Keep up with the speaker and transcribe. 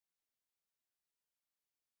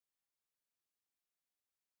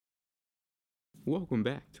Welcome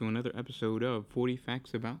back to another episode of 40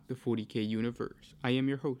 Facts About the 40K Universe. I am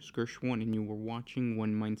your host, Gershwan, and you are watching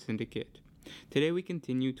One Mind Syndicate. Today we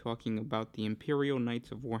continue talking about the Imperial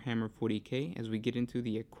Knights of Warhammer 40K as we get into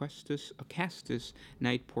the Acastus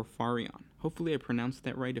Knight Porphyrion. Hopefully I pronounced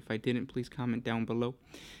that right. If I didn't, please comment down below.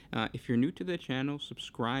 If you're new to the channel,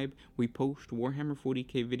 subscribe. We post Warhammer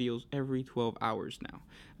 40K videos every 12 hours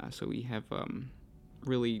now. So we have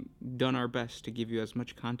really done our best to give you as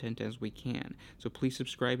much content as we can. So please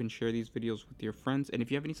subscribe and share these videos with your friends. And if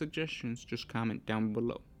you have any suggestions, just comment down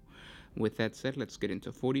below. With that said, let's get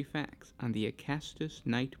into 40 facts on the Acastus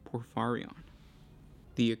Knight Porphyrion.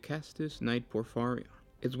 The Acastus Knight Porphyrion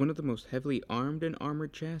is one of the most heavily armed and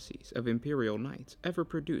armored chassis of Imperial Knights ever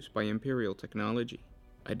produced by Imperial technology.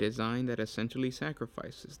 A design that essentially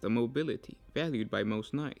sacrifices the mobility valued by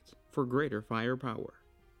most Knights for greater firepower.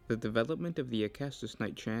 The development of the Acastus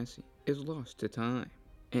Knight chassis is lost to time,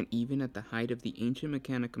 and even at the height of the ancient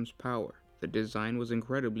Mechanicum's power, the design was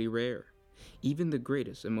incredibly rare. Even the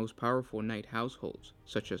greatest and most powerful Knight households,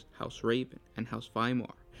 such as House Raven and House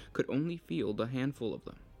Weimar, could only field a handful of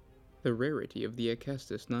them. The rarity of the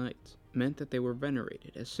Acastus Knights meant that they were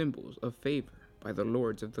venerated as symbols of favor by the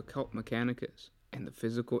lords of the cult Mechanicus and the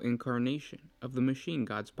physical incarnation of the machine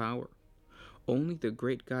god's power. Only the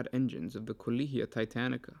great god engines of the Collegia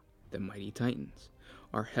Titanica, the mighty Titans,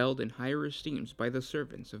 are held in higher esteems by the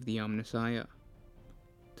servants of the Omnissiah.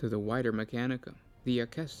 To the wider Mechanicum, the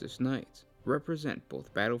Acastus Knights represent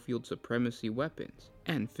both battlefield supremacy weapons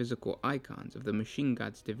and physical icons of the machine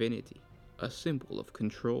god's divinity, a symbol of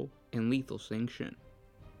control and lethal sanction.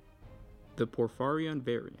 The Porphyrion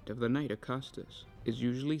variant of the Knight Acastus is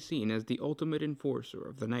usually seen as the ultimate enforcer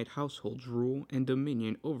of the Knight household's rule and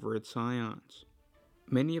dominion over its scions.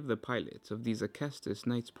 Many of the pilots of these Acastus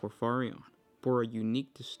Knights Porphyrion bore a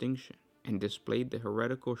unique distinction and displayed the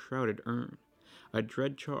heretical Shrouded Urn, a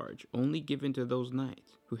dread charge only given to those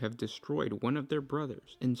knights who have destroyed one of their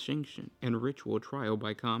brothers in sanction and ritual trial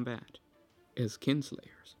by combat. As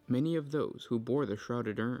kinslayers, many of those who bore the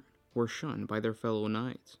Shrouded Urn were shunned by their fellow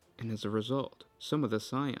knights, and as a result, some of the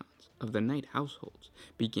scions of the knight households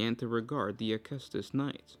began to regard the Acastus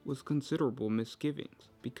Knights with considerable misgivings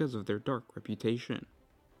because of their dark reputation.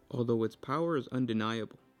 Although its power is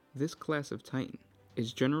undeniable, this class of Titan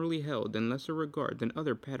is generally held in lesser regard than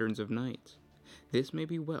other patterns of knights. This may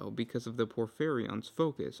be well because of the Porphyrion's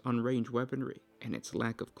focus on range weaponry and its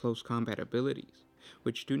lack of close combat abilities,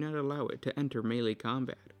 which do not allow it to enter melee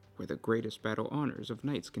combat, where the greatest battle honors of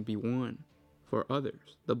knights can be won. For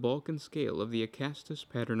others, the bulk and scale of the Acastus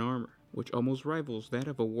pattern armor, which almost rivals that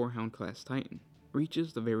of a Warhound-class Titan,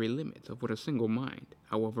 reaches the very limits of what a single mind,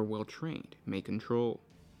 however well trained, may control.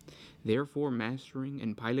 Therefore, mastering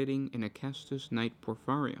and piloting an Acastus Knight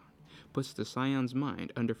Porphyrion puts the scion's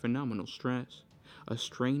mind under phenomenal stress, a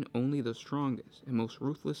strain only the strongest and most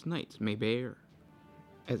ruthless knights may bear.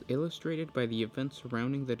 As illustrated by the events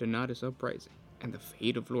surrounding the Donatus Uprising and the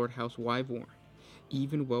fate of Lord House Wyvern,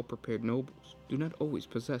 even well-prepared nobles do not always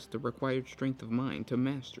possess the required strength of mind to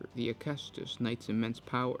master the Acastus Knight's immense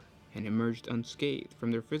power and emerged unscathed from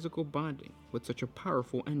their physical bonding with such a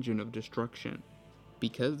powerful engine of destruction.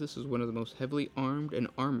 Because this is one of the most heavily armed and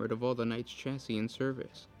armored of all the Knight's chassis in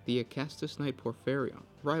service, the Acastus Knight Porphyrion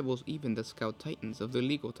rivals even the Scout Titans of the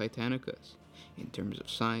Legal Titanicus in terms of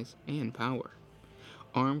size and power.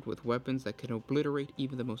 Armed with weapons that can obliterate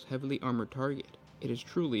even the most heavily armored target, it is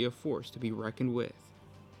truly a force to be reckoned with.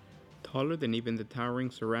 Taller than even the towering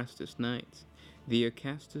Cerastus Knights, the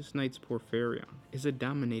Acastus Knights Porphyrion is a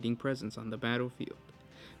dominating presence on the battlefield.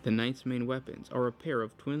 The Knight's main weapons are a pair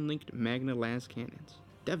of twin-linked Magna las cannons,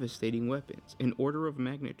 devastating weapons in order of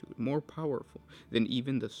magnitude more powerful than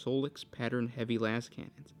even the Solix pattern heavy las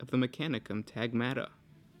cannons of the Mechanicum Tagmata.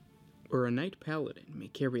 Where a Knight Paladin may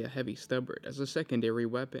carry a heavy stubbard as a secondary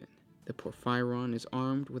weapon, the Porphyrion is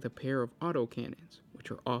armed with a pair of autocannons, which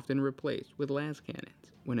are often replaced with las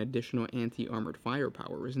cannons when additional anti-armored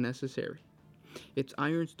firepower is necessary. Its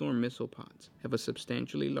Ironstorm missile pods have a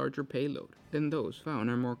substantially larger payload than those found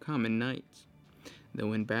on more common Knights.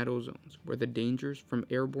 Though in battle zones where the dangers from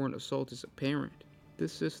airborne assault is apparent,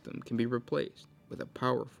 this system can be replaced with a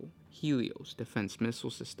powerful Helios defense missile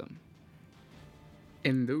system.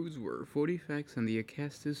 And those were 40 facts on the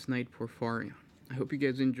Acastus Knight Porphyrion. I hope you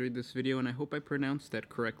guys enjoyed this video, and I hope I pronounced that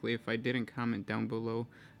correctly. If I didn't, comment down below.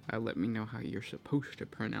 Let me know how you're supposed to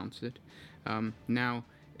pronounce it. Now,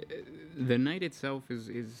 the Knight itself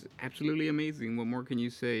is absolutely amazing. What more can you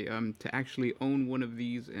say? To actually own one of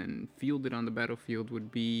these and field it on the battlefield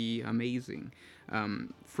would be amazing.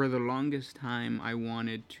 For the longest time, I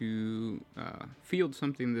wanted to field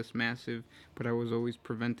something this massive, but I was always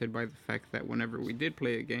prevented by the fact that whenever we did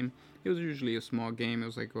play a game, it was usually a small game. It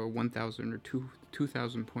was like a 1,000 or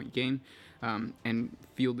 2,000 point game, and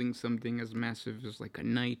fielding something as massive as like a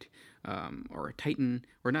knight or a titan,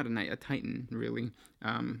 or not a knight, a titan really,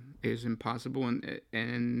 is impossible.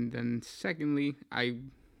 And then secondly, I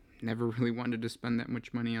never really wanted to spend that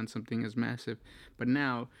much money on something as massive. But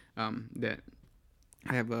now that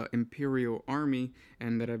I have an Imperial army,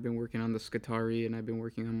 and that I've been working on the Scutari, and I've been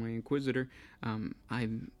working on my Inquisitor,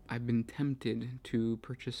 I've been tempted to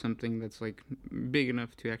purchase something that's like big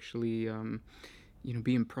enough to actually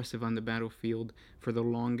be impressive on the battlefield. For the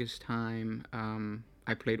longest time,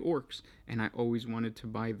 I played orcs, and I always wanted to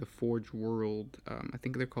buy the Forge World. I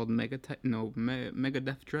think they're called Mega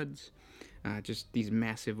Death Dreads. Just these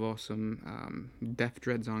massive, awesome Death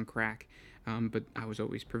Dreads on crack. But I was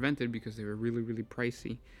always prevented because they were really, really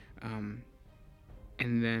pricey. And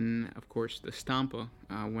then, of course, the Stampa,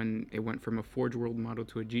 when it went from a Forge World model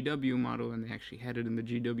to a GW model, and they actually had it in the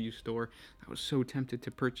GW store, I was so tempted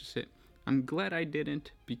to purchase it. I'm glad I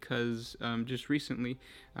didn't, because just recently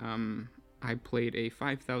I played a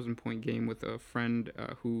 5,000 point game with a friend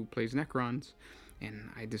who plays Necrons, and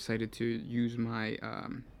I decided to use my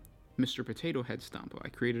Mr. Potato Head Stampa. I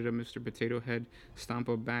created a Mr. Potato Head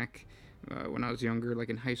Stampa back when I was younger, like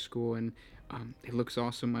in high school, and it looks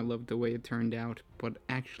awesome. I loved the way it turned out, but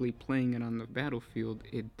actually playing it on the battlefield,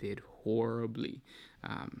 it did horribly.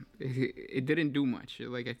 It didn't do much.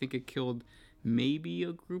 Like, I think it killed maybe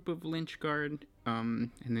a group of Lynch Guard,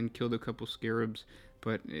 and then killed a couple Scarabs,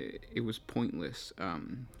 but it was pointless.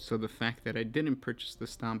 So the fact that I didn't purchase the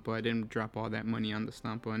Stampa, I didn't drop all that money on the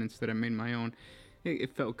Stampa, and instead I made my own,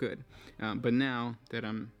 it felt good. But now that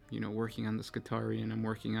I'm working on the Scutari, and I'm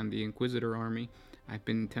working on the Inquisitor army, I've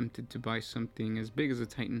been tempted to buy something as big as a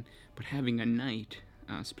Titan, but having a knight,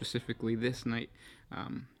 specifically this knight,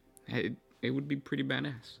 it would be pretty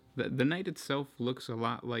badass. The knight itself looks a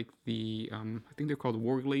lot like the, I think they're called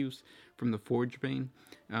Warglaves from the Forgebane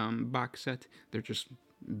box set. They're just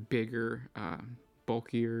bigger,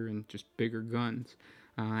 bulkier, and just bigger guns.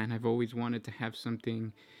 And I've always wanted to have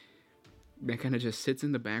something that kind of just sits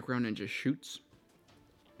in the background and just shoots.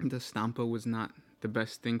 The Stampa was not the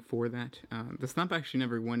best thing for that. The Stampa actually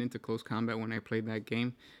never went into close combat when I played that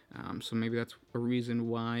game, so maybe that's a reason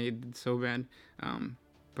why it did so bad.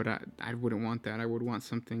 But I wouldn't want that. I would want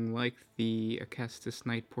something like the Acastus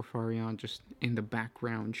Knight Porphyrion, just in the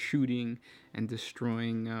background, shooting and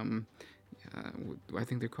destroying, I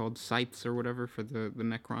think they're called scythes or whatever for the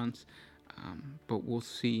Necrons. But we'll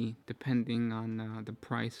see, depending on the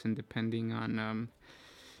price, and depending on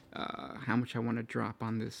how much I want to drop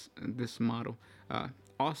on this model.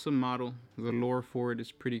 Awesome model. The lore for it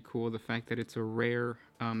is pretty cool. The fact that it's a rare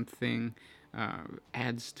thing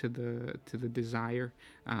adds to the desire.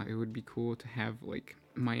 It would be cool to have like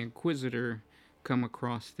my Inquisitor come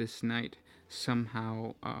across this knight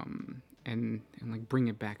somehow, and like bring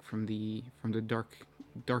it back from the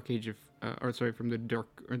dark age of from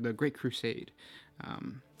the Great Crusade.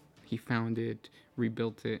 He found it,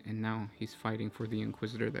 rebuilt it, and now he's fighting for the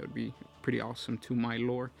Inquisitor. That would be pretty awesome to my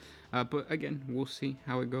lore. But again, we'll see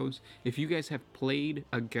how it goes. If you guys have played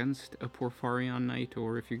against a Porphyrion Knight,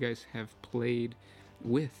 or if you guys have played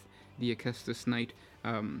with the Acastus Knight,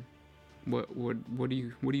 what do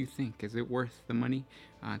you think? Is it worth the money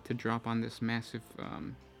to drop on this massive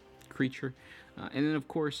creature? And then, of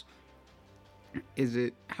course,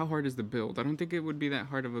 how hard is the build? I don't think it would be that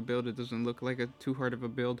hard of a build. It doesn't look like too hard of a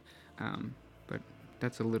build, but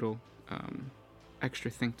that's a little extra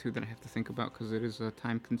thing too that I have to think about, because it is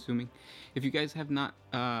time consuming. If you guys have not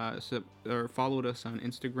or followed us on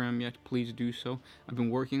Instagram yet, please do so. I've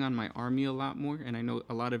been working on my army a lot more, and I know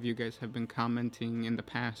a lot of you guys have been commenting in the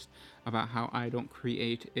past about how I don't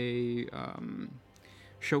create a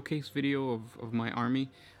showcase video of my army,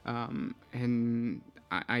 and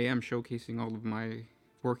I am showcasing all of my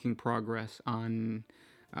working progress on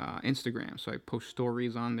Instagram. So I post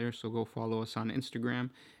stories on there, so go follow us on Instagram,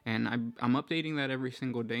 and I'm updating that every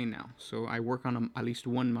single day now. So I work on at least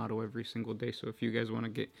one model every single day. So if you guys want to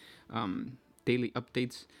get daily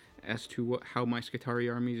updates as to how my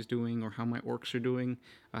Scutari army is doing, or how my orcs are doing,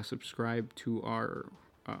 subscribe to our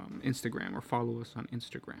Instagram, or follow us on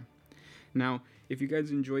Instagram. Now, if you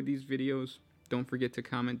guys enjoyed these videos, don't forget to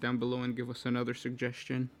comment down below and give us another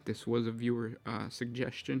suggestion. This was a viewer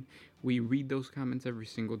suggestion. We read those comments every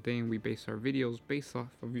single day, and we base our videos based off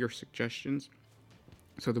of your suggestions.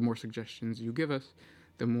 So the more suggestions you give us,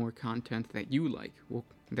 the more content that you like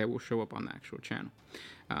that will show up on the actual channel.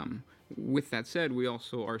 with that said, we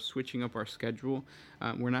also are switching up our schedule.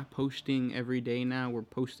 We're not posting every day now. We're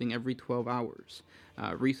posting every 12 hours.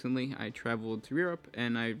 Recently, I traveled to Europe,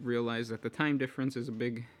 and I realized that the time difference is a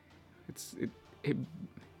big...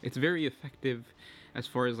 It's very effective as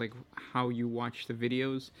far as like how you watch the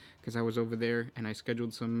videos, because I was over there and I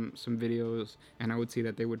scheduled some videos, and I would see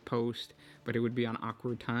that they would post, but it would be on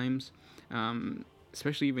awkward times.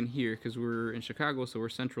 Especially even here, because we're in Chicago, so we're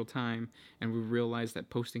Central Time, and we realized that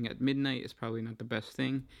posting at midnight is probably not the best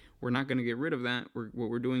thing. We're not going to get rid of that. What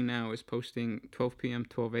we're doing now is posting 12 p.m.,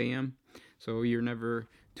 12 a.m., so you're never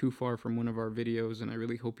too far from one of our videos, and I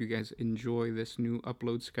really hope you guys enjoy this new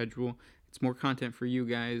upload schedule. It's more content for you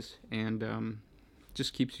guys, and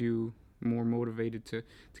just keeps you more motivated to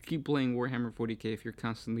keep playing Warhammer 40K if you're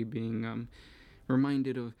constantly being...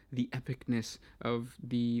 reminded of the epicness of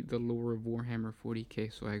the lore of Warhammer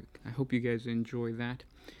 40K, so I hope you guys enjoy that.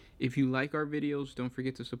 If you like our videos, don't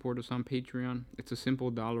forget to support us on Patreon. It's a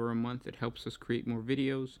simple $1 a month. It helps us create more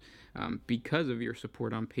videos. Because of your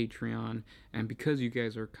support on Patreon, and because you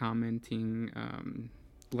guys are commenting,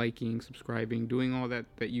 liking, subscribing, doing all that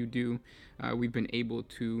you do, we've been able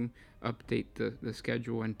to update the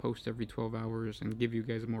schedule and post every 12 hours and give you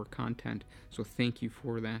guys more content, so thank you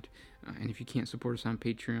for that. And if you can't support us on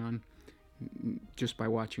Patreon, just by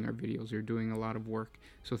watching our videos, you're doing a lot of work,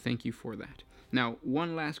 so thank you for that. Now,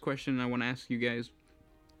 one last question I want to ask you guys.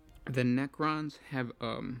 The Necrons have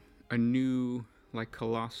a new, like,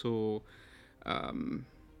 colossal,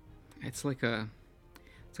 it's like a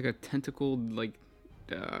tentacled, like,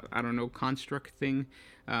 I don't know, construct thing.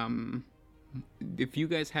 If you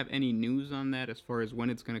guys have any news on that as far as when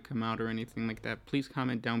it's going to come out or anything like that, please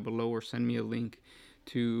comment down below or send me a link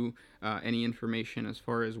to any information as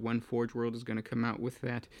far as when Forge World is going to come out with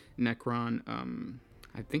that Necron.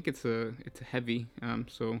 I think it's a heavy,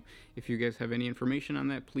 so if you guys have any information on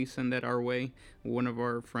that, please send that our way. One of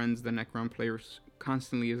our friends, the Necron players,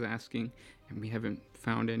 constantly is asking, and we haven't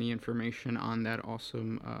found any information on that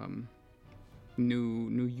awesome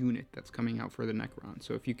new unit that's coming out for the Necron.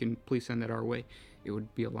 So if you can please send that our way, it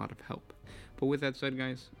would be a lot of help. But with that said,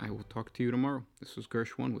 guys, I will talk to you tomorrow. This was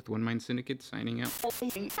Gersh1 with One Mind Syndicate signing out.